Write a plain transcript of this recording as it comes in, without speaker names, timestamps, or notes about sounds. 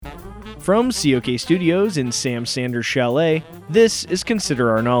From COK Studios in Sam Sanders Chalet, this is Consider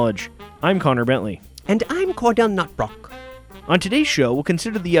Our Knowledge. I'm Connor Bentley. And I'm Cordell Nutbrock. On today's show, we'll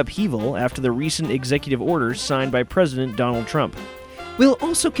consider the upheaval after the recent executive orders signed by President Donald Trump. We'll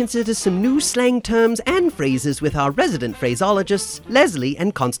also consider some new slang terms and phrases with our resident phraseologists, Leslie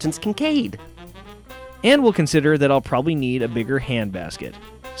and Constance Kincaid. And we'll consider that I'll probably need a bigger handbasket.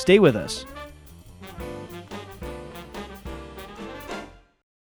 Stay with us.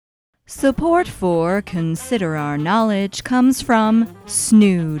 Support for Consider Our Knowledge comes from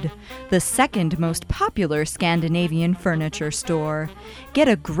Snood, the second most popular Scandinavian furniture store. Get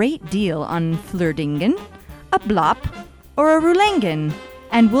a great deal on Flerdingen, a Blop, or a Rulangen,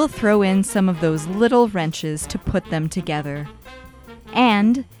 and we'll throw in some of those little wrenches to put them together.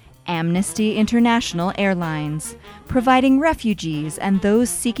 And Amnesty International Airlines, providing refugees and those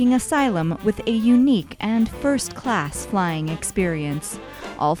seeking asylum with a unique and first-class flying experience.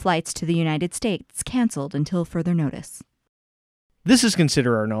 All flights to the United States canceled until further notice. This is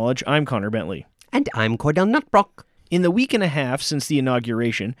Consider Our Knowledge. I'm Connor Bentley. And I'm Cordell Nutbrock. In the week and a half since the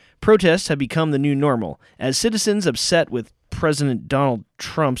inauguration, protests have become the new normal, as citizens upset with President Donald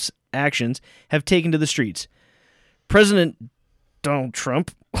Trump's actions have taken to the streets. President Donald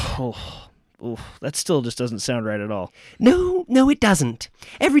Trump? That still just doesn't sound right at all. No, it doesn't.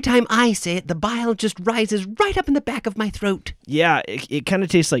 Every time I say it, the bile just rises right up in the back of my throat. Yeah, it kind of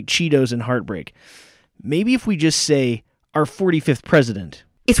tastes like Cheetos and heartbreak. Maybe if we just say, our 45th president.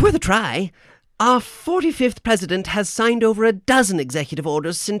 It's worth a try. Our 45th president has signed over a dozen executive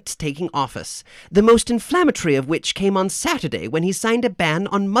orders since taking office, the most inflammatory of which came on Saturday when he signed a ban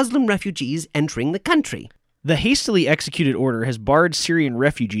on Muslim refugees entering the country. The hastily executed order has barred Syrian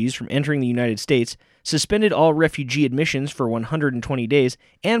refugees from entering the United States, suspended all refugee admissions for 120 days,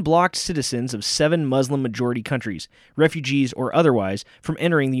 and blocked citizens of 7 Muslim-majority countries, refugees or otherwise, from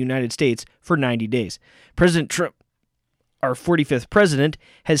entering the United States for 90 days. President Trump, our 45th president,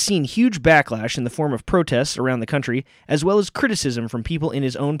 has seen huge backlash in the form of protests around the country, as well as criticism from people in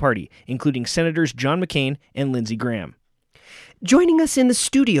his own party, including Senators John McCain and Lindsey Graham. Joining us in the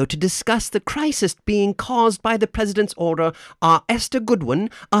studio to discuss the crisis being caused by the president's order are Esther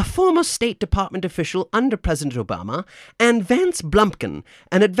Goodwin, a former State Department official under President Obama, and Vance Blumpkin,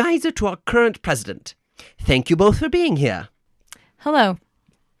 an advisor to our current president. Thank you both for being here. Hello.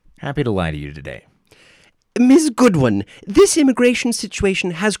 Happy to lie to you today. Ms. Goodwin, this immigration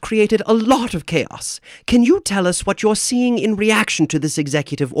situation has created a lot of chaos. Can you tell us what you're seeing in reaction to this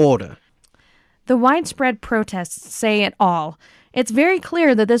executive order? The widespread protests say it all. It's very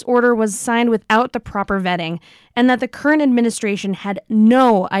clear that this order was signed without the proper vetting, and that the current administration had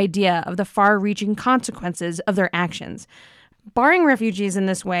no idea of the far-reaching consequences of their actions. Barring refugees in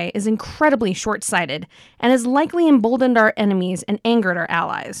this way is incredibly short-sighted, and has likely emboldened our enemies and angered our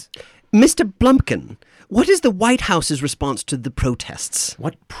allies. Mr. Blumpkin, what is the White House's response to the protests?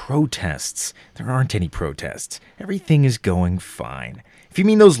 What protests? There aren't any protests. Everything is going fine. If you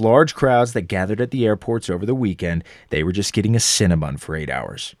mean those large crowds that gathered at the airports over the weekend, they were just getting a Cinnabon for 8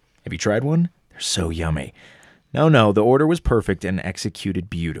 hours. Have you tried one? They're so yummy. No, the order was perfect and executed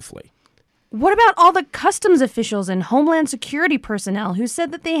beautifully. What about all the customs officials and Homeland Security personnel who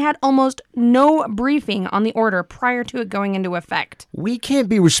said that they had almost no briefing on the order prior to it going into effect? We can't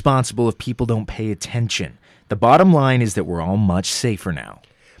be responsible if people don't pay attention. The bottom line is that we're all much safer now.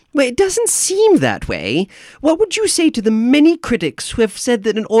 Well, it doesn't seem that way. What would you say to the many critics who have said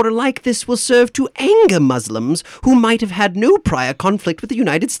that an order like this will serve to anger Muslims who might have had no prior conflict with the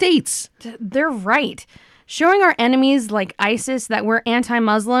United States? They're right. Showing our enemies like ISIS that we're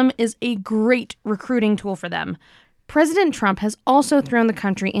anti-Muslim is a great recruiting tool for them. President Trump has also thrown the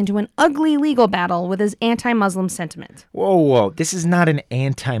country into an ugly legal battle with his anti-Muslim sentiment. Whoa, this is not an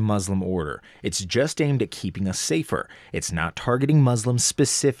anti-Muslim order. It's just aimed at keeping us safer. It's not targeting Muslims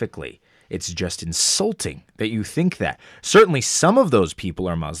specifically. It's just insulting that you think that. Certainly some of those people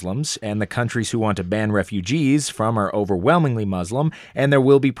are Muslims, and the countries who want to ban refugees from are overwhelmingly Muslim, and there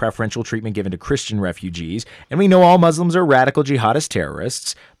will be preferential treatment given to Christian refugees, and we know all Muslims are radical jihadist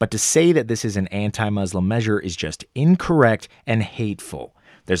terrorists, but to say that this is an anti-Muslim measure is just incorrect and hateful.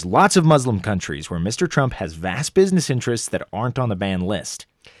 There's lots of Muslim countries where Mr. Trump has vast business interests that aren't on the ban list.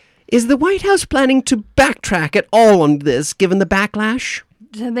 Is the White House planning to backtrack at all on this, given the backlash?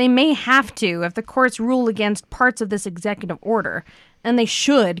 They may have to if the courts rule against parts of this executive order, and they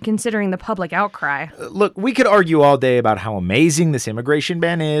should, considering the public outcry. Look, we could argue all day about how amazing this immigration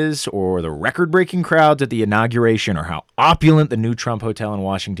ban is, or the record-breaking crowds at the inauguration, or how opulent the new Trump Hotel in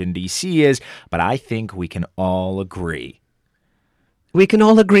Washington, D.C. is, but I think we can all agree. We can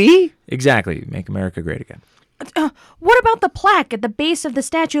all agree? Exactly. Make America great again. What about the plaque at the base of the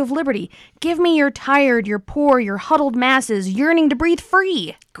Statue of Liberty? Give me your tired, your poor, your huddled masses yearning to breathe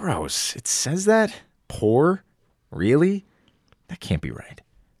free. Gross. It says that? Poor? Really? That can't be right.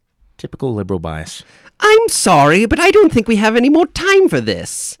 Typical liberal bias. I'm sorry, but I don't think we have any more time for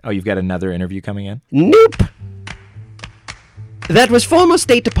this. Oh, you've got another interview coming in? Nope. That was former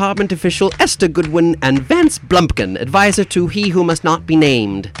State Department official Esther Goodwin and Vance Blumpkin, advisor to He Who Must Not Be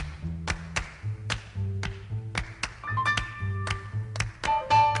Named.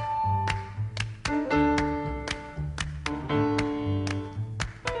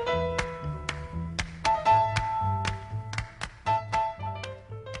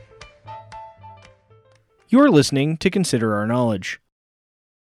 You're listening to Consider Our Knowledge.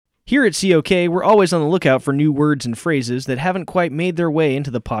 Here at COK, we're always on the lookout for new words and phrases that haven't quite made their way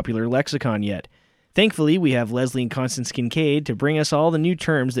into the popular lexicon yet. Thankfully, we have Leslie and Constance Kincaid to bring us all the new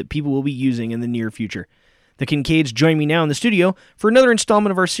terms that people will be using in the near future. The Kincaids join me now in the studio for another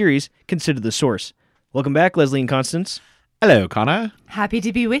installment of our series, Consider the Source. Welcome back, Leslie and Constance. Hello, Connor. Happy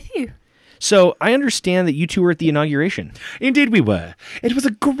to be with you. So, I understand that you two were at the inauguration. Indeed we were. It was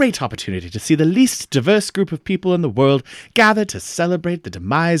a great opportunity to see the least diverse group of people in the world gather to celebrate the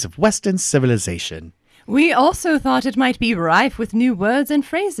demise of Western civilization. We also thought it might be rife with new words and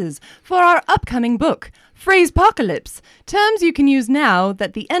phrases for our upcoming book, Phrasepocalypse, terms you can use now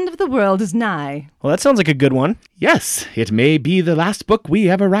that the end of the world is nigh. Well, that sounds like a good one. Yes, it may be the last book we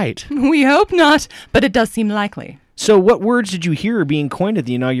ever write. We hope not, but it does seem likely. So, what words did you hear being coined at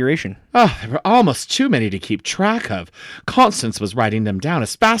the inauguration? Oh, there were almost too many to keep track of. Constance was writing them down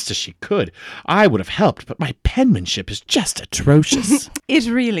as fast as she could. I would have helped, but my penmanship is just atrocious. It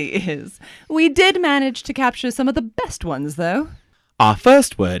really is. We did manage to capture some of the best ones, though. Our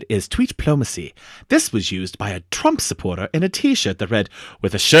first word is tweetplomacy. This was used by a Trump supporter in a t-shirt that read,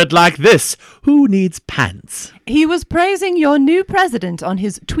 "With a shirt like this, who needs pants?" He was praising your new president on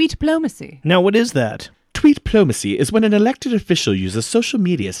his tweetplomacy. Now, what is that? Tweetplomacy is when an elected official uses social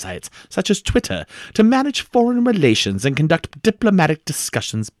media sites, such as Twitter, to manage foreign relations and conduct diplomatic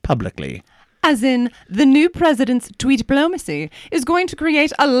discussions publicly. As in, the new president's tweetplomacy is going to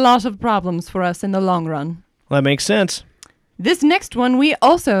create a lot of problems for us in the long run. Well, that makes sense. This next one we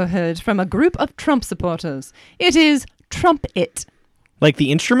also heard from a group of Trump supporters. It is Trump-it. Like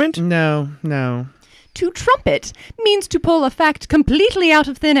the instrument? No. To trumpet means to pull a fact completely out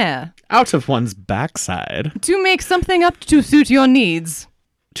of thin air. Out of one's backside. To make something up to suit your needs.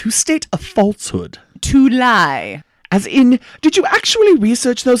 To state a falsehood. To lie. As in, did you actually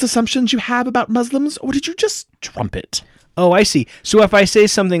research those assumptions you have about Muslims, or did you just trumpet? Oh, I see. So if I say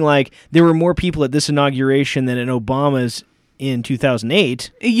something like, there were more people at this inauguration than at Obama's in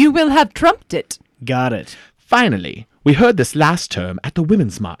 2008... You will have trumped it. Got it. Finally, we heard this last term at the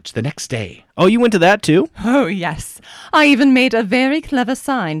Women's March the next day. Oh, you went to that too? Oh, yes. I even made a very clever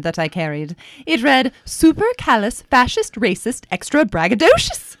sign that I carried. It read, "Super callous, fascist, racist, extra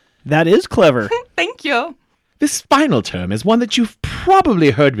braggadocious." That is clever. Thank you. This final term is one that you've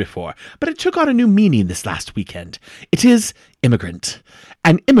probably heard before, but it took on a new meaning this last weekend. It is immigrant.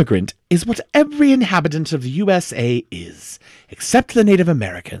 An immigrant is what every inhabitant of the USA is, except the Native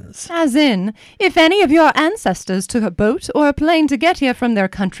Americans. As in, if any of your ancestors took a boat or a plane to get here from their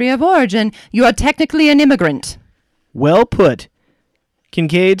country of origin, you are technically an immigrant. Well put.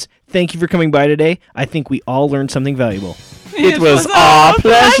 Kincaids, thank you for coming by today. I think we all learned something valuable. It was our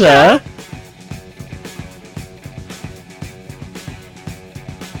pleasure.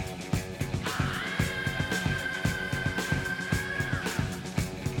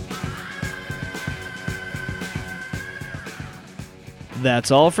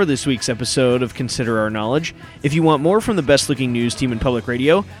 That's all for this week's episode of Consider Our Knowledge. If you want more from the best-looking news team in public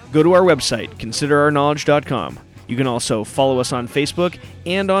radio, go to our website, considerourknowledge.com. You can also follow us on Facebook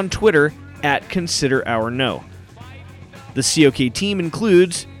and on Twitter at ConsiderOurKnow. The COK team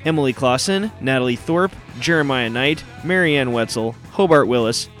includes Emily Clausen, Natalie Thorpe, Jeremiah Knight, Marianne Wetzel, Hobart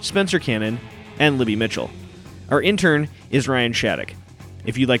Willis, Spencer Cannon, and Libby Mitchell. Our intern is Ryan Shattuck.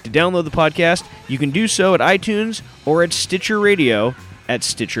 If you'd like to download the podcast, you can do so at iTunes or at Stitcher Radio at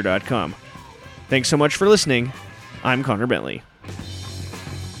Stitcher.com. Thanks so much for listening. I'm Connor Bentley.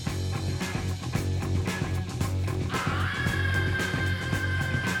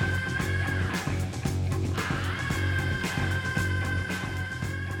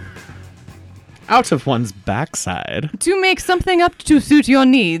 Out of one's backside. To make something up to suit your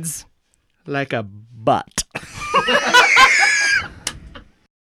needs. Like a butt.